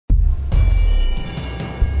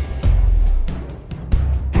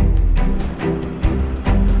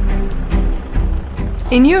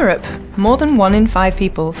In Europe, more than 1 in 5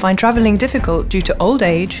 people find travelling difficult due to old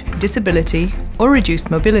age, disability, or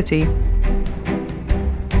reduced mobility.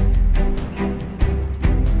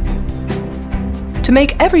 To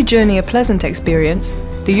make every journey a pleasant experience,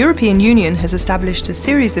 the European Union has established a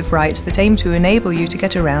series of rights that aim to enable you to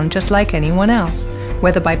get around just like anyone else,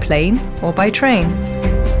 whether by plane or by train.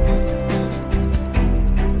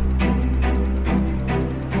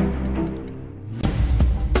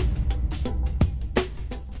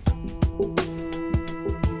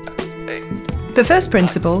 The first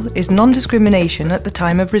principle is non-discrimination at the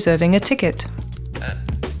time of reserving a ticket.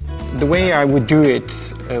 The way I would do it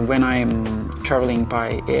when I'm traveling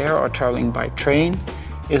by air or traveling by train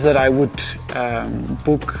is that I would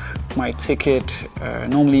book my ticket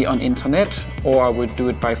normally on internet, or I would do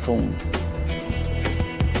it by phone.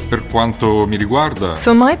 Per quanto mi riguarda,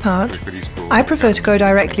 for my part, I prefer to go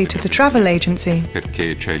directly to the travel agency,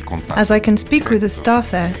 perché c'è il contatto as I can speak with the staff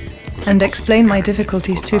there and explain my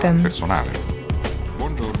difficulties to them. personale.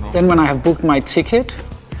 Buongiorno. Then when I have booked my ticket,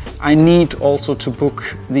 I need also to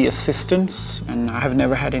book the assistance, and I have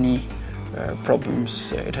never had any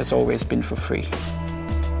problems. It has always been for free.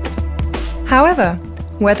 However,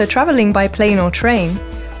 whether travelling by plane or train,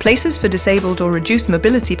 places for disabled or reduced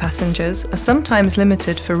mobility passengers are sometimes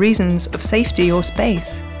limited for reasons of safety or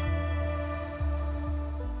space.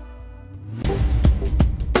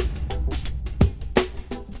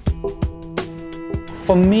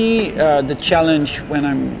 For me, the challenge when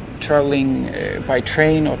I'm traveling by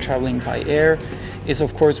train or traveling by air is,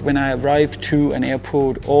 of course, when I arrive to an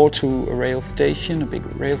airport or to a rail station, a big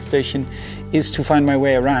rail station, is to find my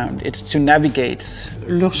way around. It's to navigate.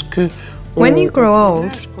 When you grow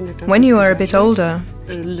old, when you are a bit older,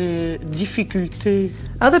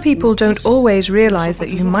 other people don't always realize that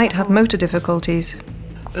you might have motor difficulties.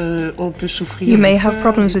 You may have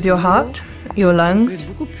problems with your heart, your lungs.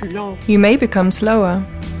 You may become slower.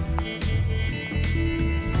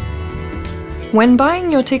 When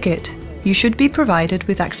buying your ticket, you should be provided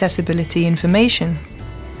with accessibility information.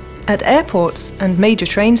 At airports and major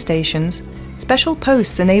train stations, special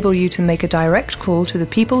posts enable you to make a direct call to the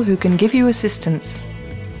people who can give you assistance.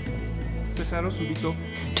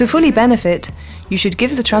 To fully benefit, you should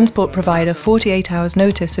give the transport provider 48 hours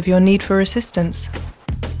notice of your need for assistance.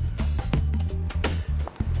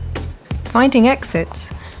 Finding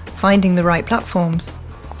exits, finding the right platforms,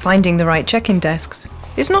 finding the right check-in desks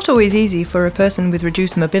is not always easy for a person with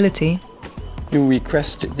reduced mobility. You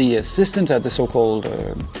request the assistance at the so-called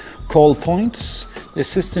call points. The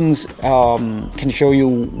assistants can show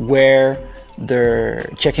you where the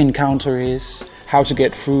check-in counter is, how to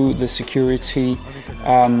get through the security,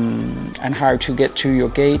 and how to get to your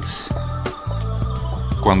gates.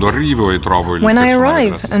 Quando arrivo e trovo il When I personale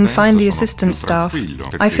arrive and find the dell'assistenza, assistant sono staff, più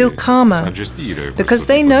tranquillo, I feel perché calmer sa gestire because questo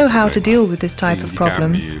they tipo know di how to problemi deal with this type e of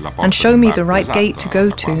problem indicarmi la porta and show me the d'imbarco right gate to esatta go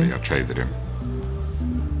alla quale to. accedere.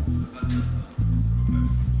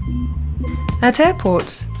 At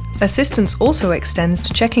airports, assistance also extends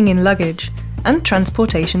to checking in luggage and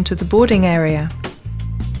transportation to the boarding area.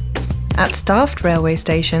 At staffed railway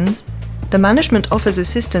stations, the management offers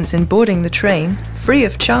assistance in boarding the train free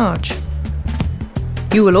of charge.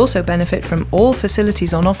 You will also benefit from all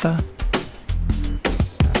facilities on offer.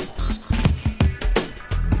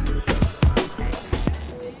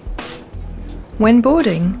 When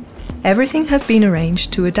boarding, everything has been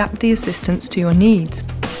arranged to adapt the assistance to your needs.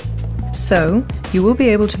 So, you will be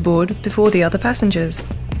able to board before the other passengers.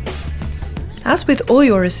 As with all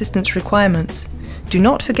your assistance requirements, do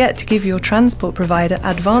not forget to give your transport provider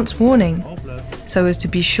advance warning, so as to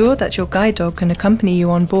be sure that your guide dog can accompany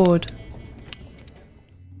you on board.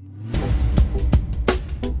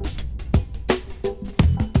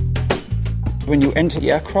 When you enter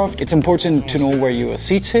the aircraft, it's important to know where you are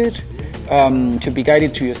seated, to be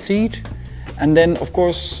guided to your seat. And then, of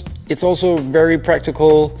course, it's also very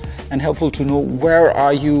practical and helpful to know where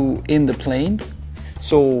are you in the plane.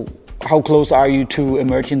 So how close are you to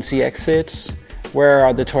emergency exits? Where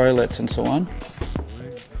are the toilets and so on?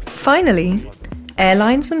 Finally,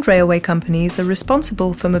 airlines and railway companies are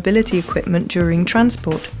responsible for mobility equipment during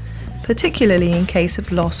transport, particularly in case of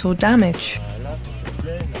loss or damage.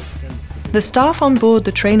 The staff on board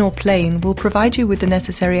the train or plane will provide you with the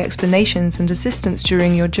necessary explanations and assistance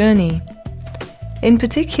during your journey. In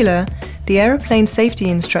particular, the aeroplane safety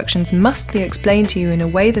instructions must be explained to you in a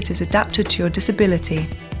way that is adapted to your disability.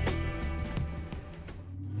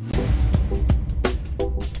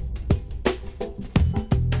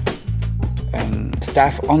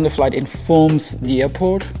 Staff on the flight informs the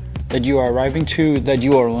airport that you are arriving to, that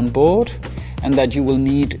you are on board, and that you will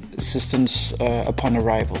need assistance upon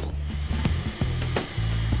arrival.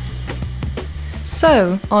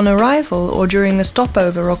 So, on arrival or during a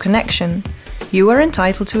stopover or connection, you are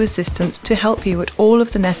entitled to assistance to help you at all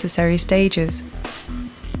of the necessary stages.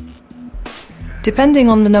 Depending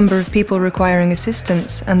on the number of people requiring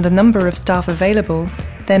assistance and the number of staff available,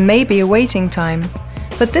 there may be a waiting time,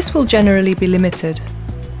 but this will generally be limited.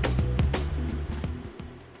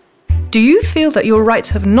 Do you feel that your rights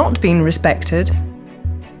have not been respected?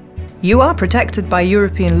 You are protected by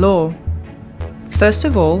European law. First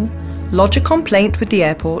of all, lodge a complaint with the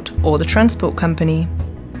airport or the transport company.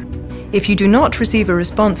 If you do not receive a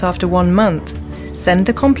response after 1 month, send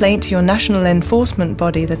the complaint to your national enforcement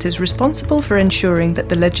body that is responsible for ensuring that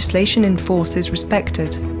the legislation in force is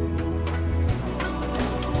respected.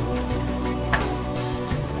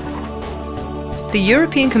 The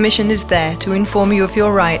European Commission is there to inform you of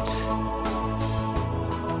your rights.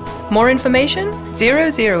 More information?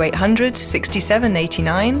 00800 67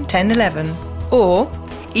 89 1011 or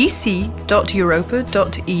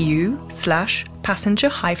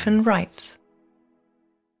ec.europa.eu/passenger-rights.